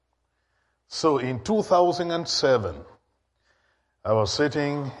So in 2007, I was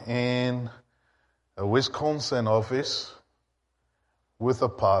sitting in a Wisconsin office with a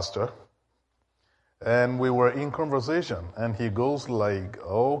pastor, and we were in conversation, and he goes like,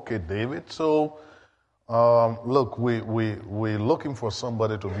 okay, David, so look, we're looking for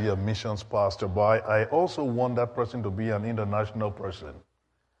somebody to be a missions pastor, but I also want that person to be an international person.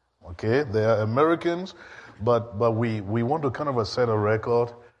 Okay, they are Americans, but we want to kind of set a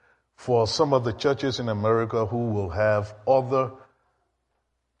record for some of the churches in America who will have other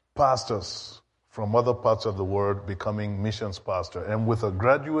pastors from other parts of the world becoming missions pastor. And with a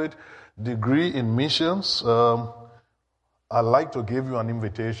graduate degree in missions, I'd like to give you an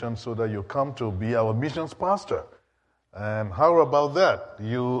invitation so that you come to be our missions pastor. And how about that?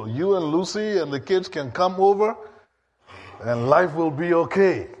 You and Lucy and the kids can come over and life will be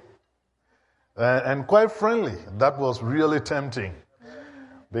okay. And quite frankly, that was really tempting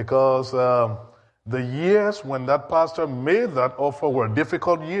because the years when that pastor made that offer were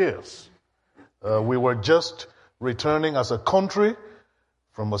difficult years. We were just returning as a country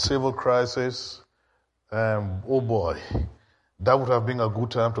from a civil crisis, and oh boy, that would have been a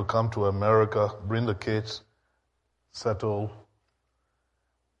good time to come to America, bring the kids, settle.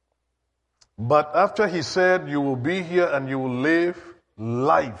 But after he said, you will be here and you will live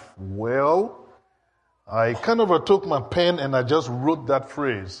life well, I kind of took my pen and I just wrote that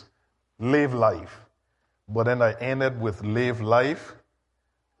phrase, live life. But then I ended with live life,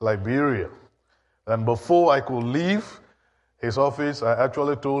 Liberia. And before I could leave his office, I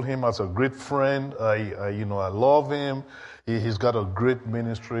actually told him as a great friend, I love him. He's got a great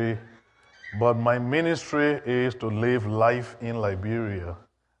ministry. But my ministry is to live life in Liberia,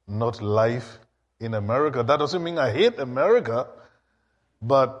 not life in America. That doesn't mean I hate America.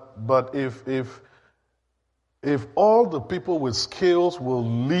 But if all the people with skills will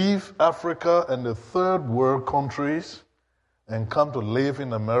leave Africa and the third world countries and come to live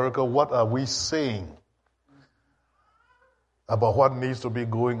in America, what are we saying about what needs to be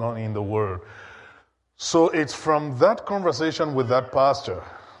going on in the world? So it's from that conversation with that pastor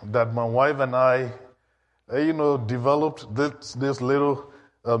that my wife and I, developed this little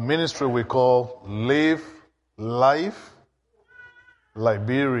ministry we call Live Life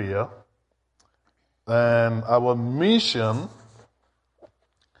Liberia. And our mission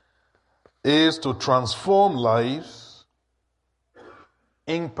is to transform lives,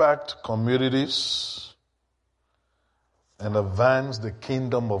 impact communities, and advance the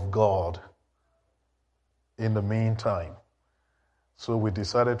kingdom of God in the meantime. So we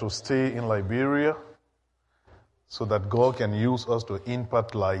decided to stay in Liberia so that God can use us to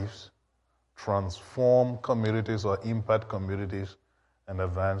impact lives, transform communities or impact communities, and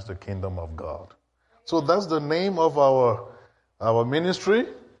advance the kingdom of God. So that's the name of our ministry.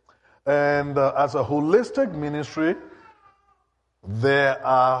 And as a holistic ministry, there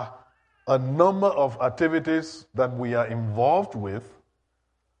are a number of activities that we are involved with.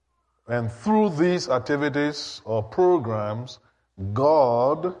 And through these activities or programs,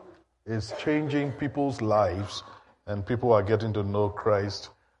 God is changing people's lives and people are getting to know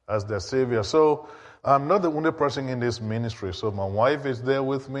Christ as their Savior. So I'm not the only person in this ministry. So my wife is there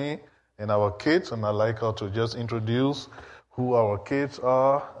with me and our kids, and I'd like her to just introduce who our kids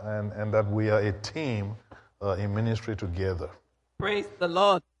are and that we are a team in ministry together. Praise the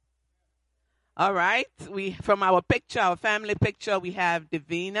Lord. All right. From our family picture, we have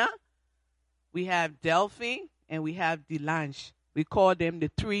Divina, we have Delphi, and we have Delange. We call them the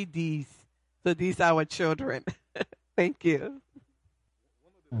 3Ds. So these are our children. Thank you.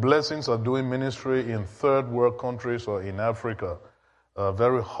 Blessings of doing ministry in third world countries or in Africa,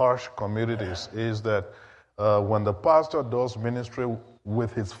 very harsh communities, is that when the pastor does ministry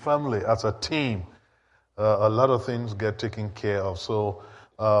with his family as a team, a lot of things get taken care of. So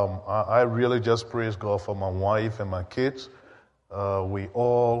I really just praise God for my wife and my kids. We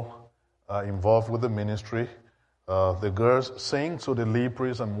all are involved with the ministry. The girls sing, so they lead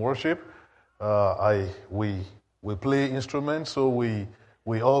praise and worship. We play instruments, so we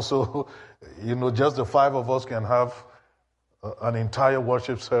also, just the five of us can have an entire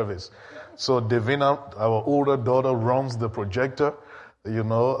worship service. So Davina, our older daughter, runs the projector.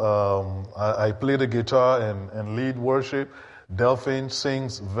 I play the guitar and lead worship. Delphine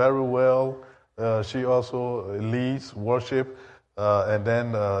sings very well. She also leads worship. And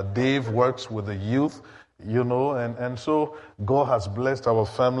then Dave works with the youth, and so God has blessed our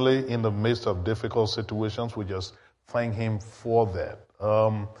family in the midst of difficult situations. We just thank Him for that.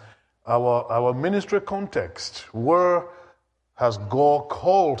 Our ministry context, where has God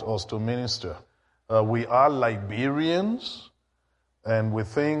called us to minister? We are Liberians, And we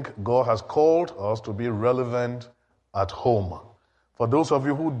think God has called us to be relevant at home. For those of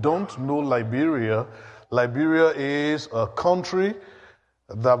you who don't know Liberia, Liberia is a country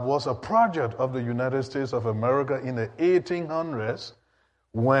that was a project of the United States of America in the 1800s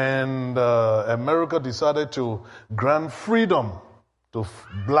when America decided to grant freedom to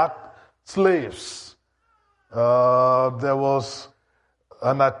black slaves. There was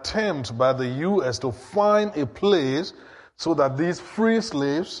an attempt by the U.S. to find a place so that these free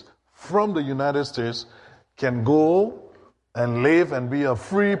slaves from the United States can go and live and be a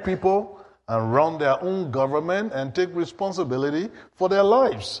free people and run their own government and take responsibility for their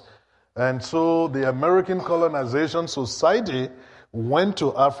lives. And so the American Colonization Society went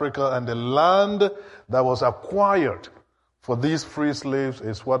to Africa, and the land that was acquired for these free slaves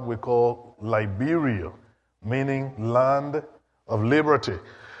is what we call Liberia, meaning land of liberty.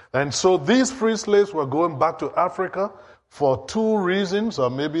 And so these free slaves were going back to Africa for two reasons, or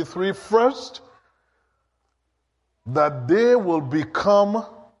maybe three. First, that they will become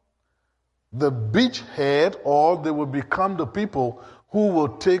the beachhead, or they will become the people who will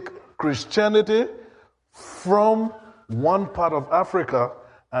take Christianity from one part of Africa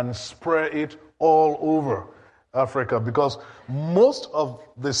and spread it all over Africa. Because most of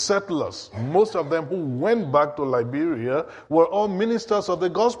the settlers, most of them who went back to Liberia, were all ministers of the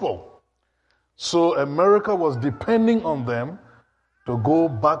gospel. So America was depending on them to go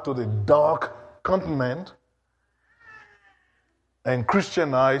back to the dark continent and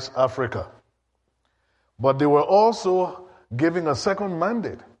Christianize Africa. But they were also giving a second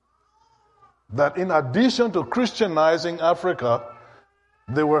mandate, that in addition to Christianizing Africa,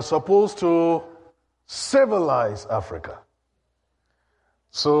 they were supposed to civilize Africa.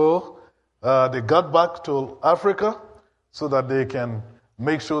 So they got back to Africa so that they can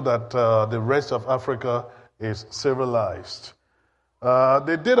make sure that the rest of Africa is civilized.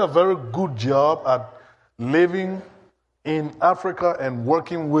 They did a very good job at living in Africa and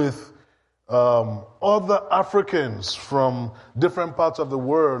working with other Africans from different parts of the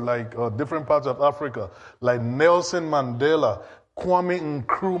world, like different parts of Africa, like Nelson Mandela, Kwame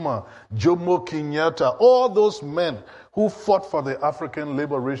Nkrumah, Jomo Kenyatta. All those men who fought for the African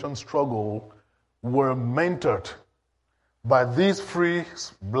liberation struggle were mentored by these free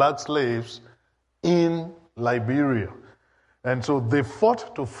black slaves in Liberia. And so they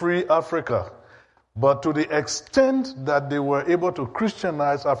fought to free Africa. But to the extent that they were able to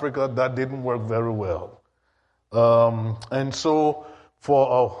Christianize Africa, that didn't work very well. And so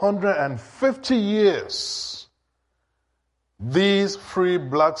for 150 years, these free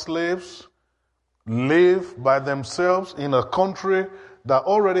black slaves lived by themselves in a country that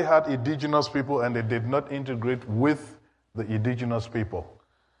already had indigenous people, and they did not integrate with the indigenous people.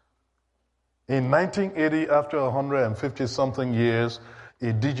 In 1980, after 150-something years,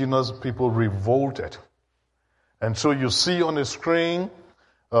 indigenous people revolted. And so you see on the screen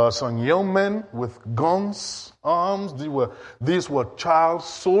some young men with guns, arms. These were child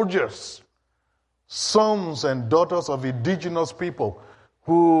soldiers, sons and daughters of indigenous people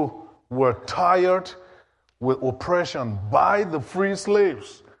who were tired with oppression by the free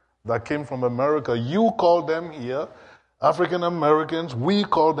slaves that came from America. You call them here African Americans. We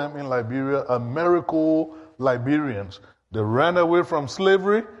call them in Liberia Americo-Liberians. They ran away from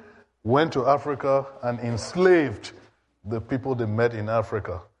slavery, went to Africa, and enslaved the people they met in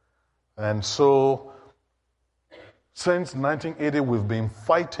Africa. And so, since 1980, we've been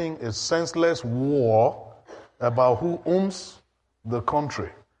fighting a senseless war about who owns the country,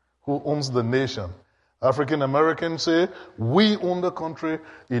 who owns the nation. African Americans say, we own the country.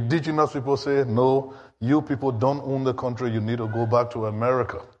 Indigenous people say, no, you people don't own the country. You need to go back to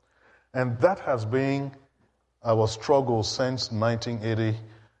America. And that has been our struggle since 1980,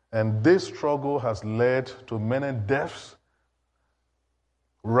 and this struggle has led to many deaths.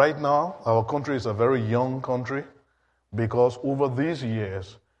 Right now, our country is a very young country because over these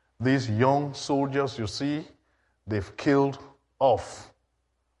years, these young soldiers you see, they've killed off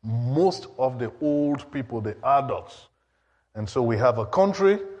most of the old people, the adults. And so we have a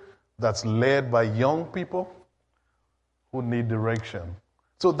country that's led by young people who need direction.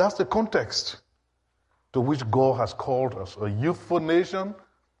 So that's the context to which God has called us. A youthful nation,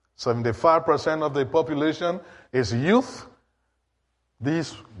 75% of the population is youth.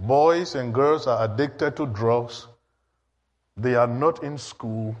 These boys and girls are addicted to drugs. They are not in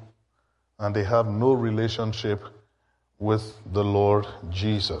school, and they have no relationship with the Lord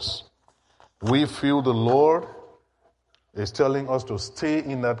Jesus. We feel the Lord is telling us to stay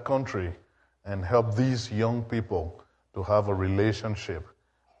in that country and help these young people to have a relationship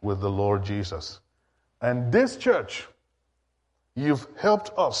with the Lord Jesus. And this church You've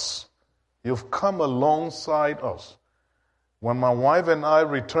helped us. You've come alongside us. When my wife and I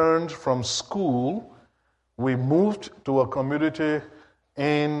returned from school, we moved to a community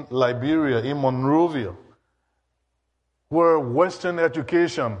in Liberia, in Monrovia, where Western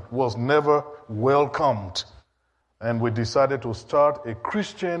education was never welcomed. And we decided to start a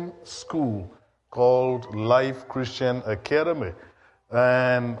Christian school called Life Christian Academy.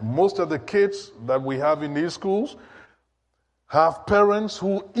 And most of the kids that we have in these schools have parents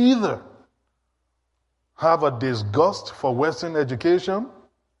who either have a disgust for Western education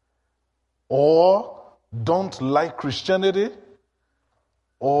or don't like Christianity,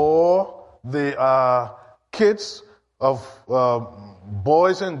 or they are kids of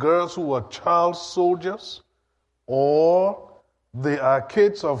boys and girls who are child soldiers, or they are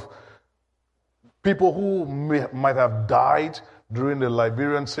kids of people who might have died during the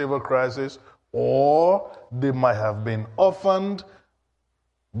Liberian civil crisis, or they might have been orphaned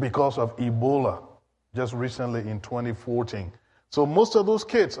because of Ebola just recently in 2014. So most of those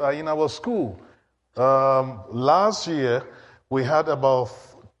kids are in our school. Last year, we had about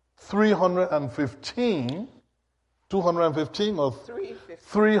 315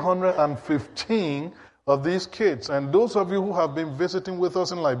 of these kids. And those of you who have been visiting with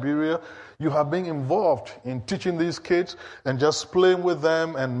us in Liberia, you have been involved in teaching these kids and just playing with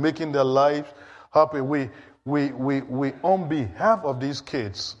them and making their lives happy. We on behalf of these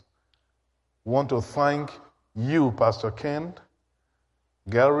kids, want to thank you, Pastor Ken,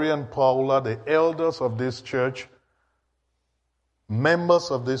 Gary and Paula, the elders of this church,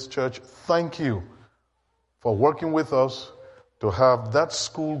 members of this church. Thank you for working with us to have that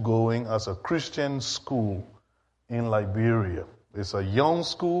school going as a Christian school in Liberia. It's a young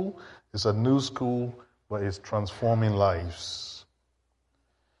school, it's a new school, but it's transforming lives.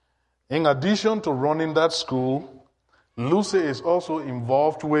 In addition to running that school, Lucy is also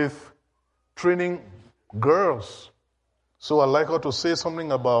involved with training girls. So I'd like her to say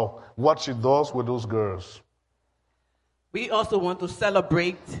something about what she does with those girls. We also want to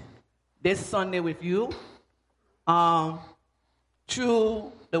celebrate this Sunday with you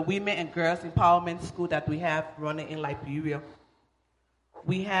through the Women and Girls Empowerment School that we have running in Liberia.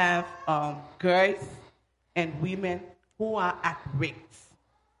 We have girls and women who are at risk,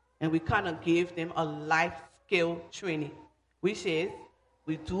 and we kind of give them a life skill training, which is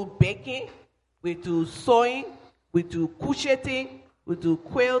we do baking, we do sewing, we do crocheting, we do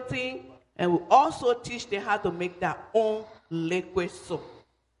quilting, and we also teach them how to make their own liquid soap.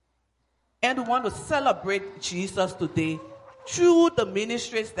 And we want to celebrate Jesus today through the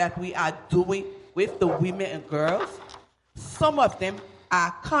ministries that we are doing with the women and girls. Some of them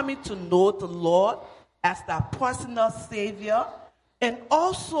are coming to know the Lord as their personal Savior, and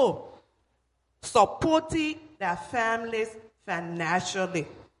also supporting their families financially.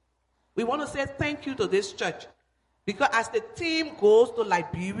 We want to say thank you to this church, because as the team goes to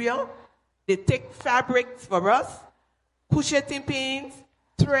Liberia, they take fabrics for us, crocheting pins,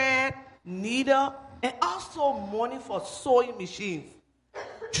 thread, needle, and also money for sewing machines.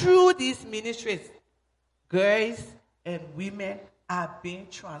 Through these ministries, girls and women are being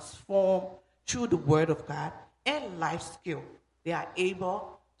transformed through the Word of God and life skill. They are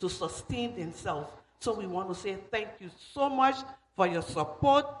able to sustain themselves. So we want to say thank you so much for your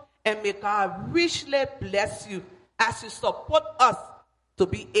support, and may God richly bless you as you support us to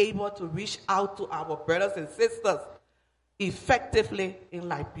be able to reach out to our brothers and sisters effectively in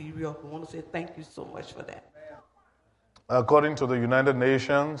Liberia. We want to say thank you so much for that. According to the United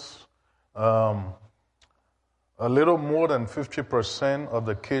Nations, a little more than 50% of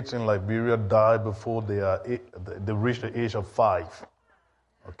the kids in Liberia die before they reach the age of 5.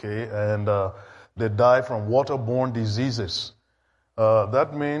 Okay, and they die from waterborne diseases.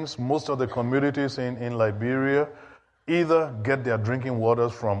 That means most of the communities in Liberia either get their drinking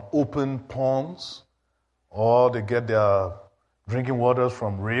waters from open ponds, or they get their drinking waters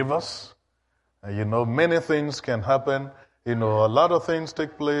from rivers. Many things can happen. A lot of things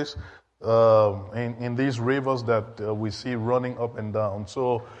take place in these rivers that we see running up and down.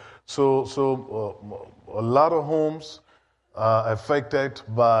 So a lot of homes are affected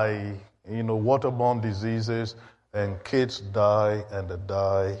by waterborne diseases, and kids die and they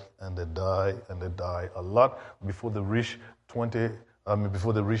die and they die and they die a lot before they reach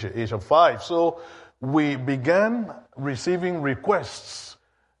before they reach the age of 5. So we began receiving requests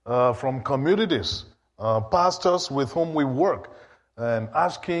from communities, pastors with whom we work, and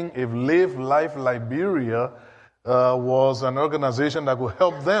asking if Live Life Liberia was an organization that could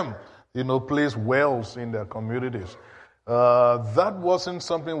help them, place wells in their communities. That wasn't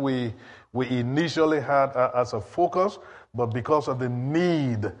something we we initially had as a focus, but because of the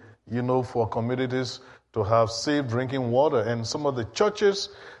need, for communities to have safe drinking water. And some of the churches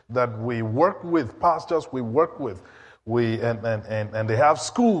that we work with, pastors we work with, and they have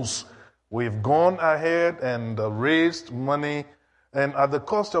schools. We've gone ahead and raised money, and at the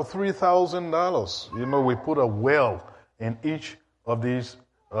cost of $3,000, we put a well in each of these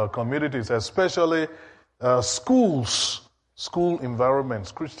communities, especially school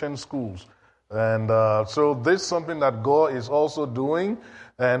environments, Christian schools. And so this is something that God is also doing,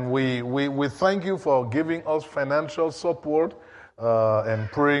 and we thank you for giving us financial support and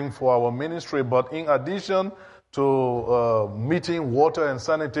praying for our ministry. But in addition to meeting water and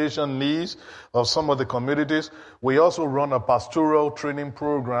sanitation needs of some of the communities, we also run a pastoral training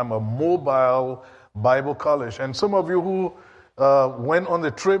program, a mobile Bible college. And some of you who went on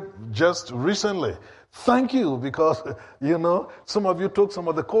the trip just recently, thank you, because, some of you took some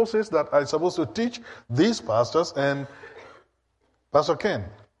of the courses that I'm supposed to teach these pastors. And Pastor Ken,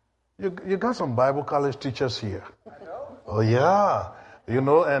 you got some Bible college teachers here. Oh, yeah.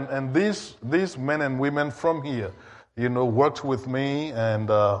 And these men and women from here, worked with me, and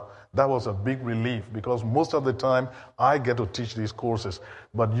that was a big relief, because most of the time I get to teach these courses.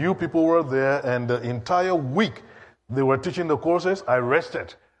 But you people were there, and the entire week they were teaching the courses. I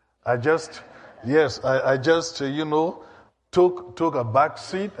rested. I just took a back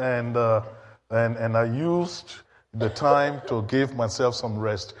seat, and I used the time to give myself some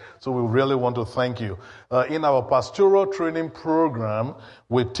rest. So we really want to thank you. In our pastoral training program,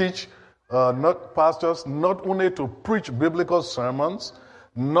 we teach pastors not only to preach biblical sermons,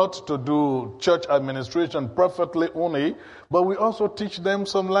 not to do church administration perfectly only, but we also teach them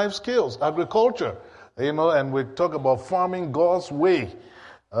some life skills, agriculture, and we talk about farming God's way.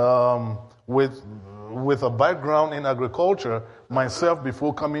 With a background in agriculture, myself,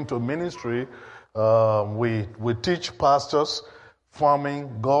 before coming to ministry, we teach pastors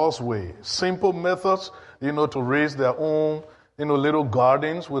farming God's way. Simple methods, to raise their own, little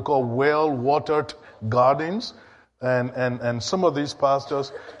gardens. We call well-watered gardens. And some of these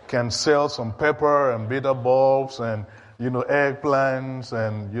pastors can sell some pepper and bitter bulbs and, eggplants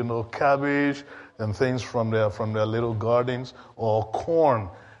and, cabbage and things from their little gardens, or corn.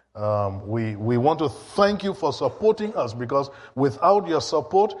 We want to thank you for supporting us, because without your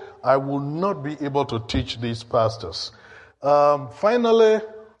support, I will not be able to teach these pastors. Finally,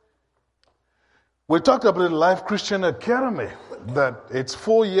 we talked about the Life Christian Academy, that it's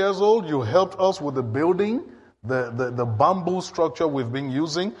 4 years old. You helped us with the building, the bamboo structure we've been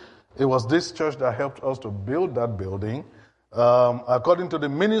using. It was this church that helped us to build that building. According to the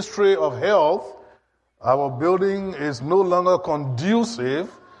Ministry of Health, our building is no longer conducive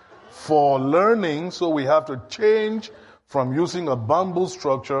for learning, so we have to change from using a bamboo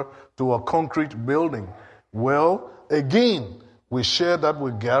structure to a concrete building. Well, again, we shared that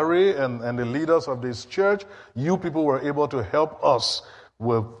with Gary and the leaders of this church. You people were able to help us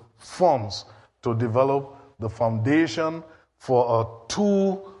with funds to develop the foundation for a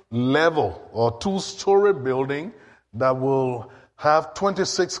 2-level or 2-story building that will have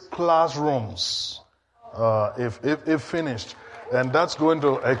 26 classrooms if finished. And that's going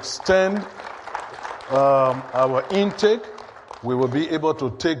to extend our intake. We will be able to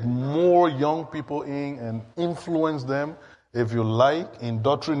take more young people in and influence them, if you like,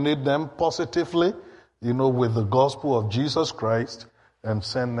 indoctrinate them positively, with the gospel of Jesus Christ, and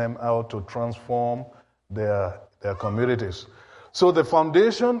send them out to transform their communities. So the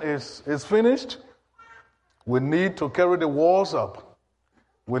foundation is finished. We need to carry the walls up.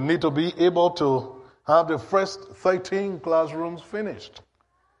 We need to be able to have the first 13 classrooms finished.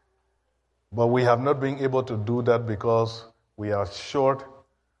 But we have not been able to do that because we are short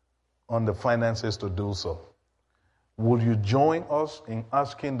on the finances to do so. Will you join us in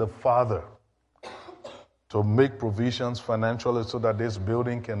asking the Father to make provisions financially so that this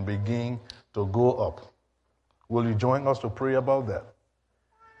building can begin to go up? Will you join us to pray about that?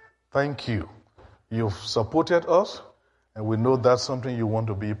 Thank you. You've supported us, and we know that's something you want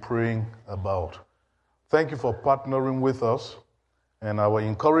to be praying about. Thank you for partnering with us. And our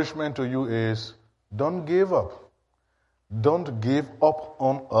encouragement to you is, don't give up. Don't give up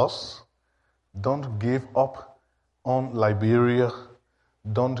on us. Don't give up on Liberia.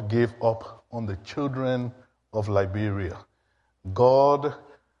 Don't give up on the children of Liberia. God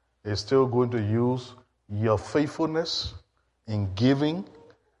is still going to use your faithfulness in giving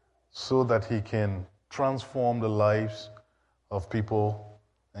so that He can transform the lives of people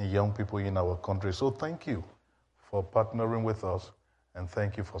and young people in our country. So thank you for partnering with us, and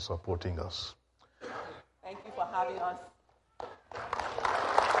thank you for supporting us. Thank you for having us.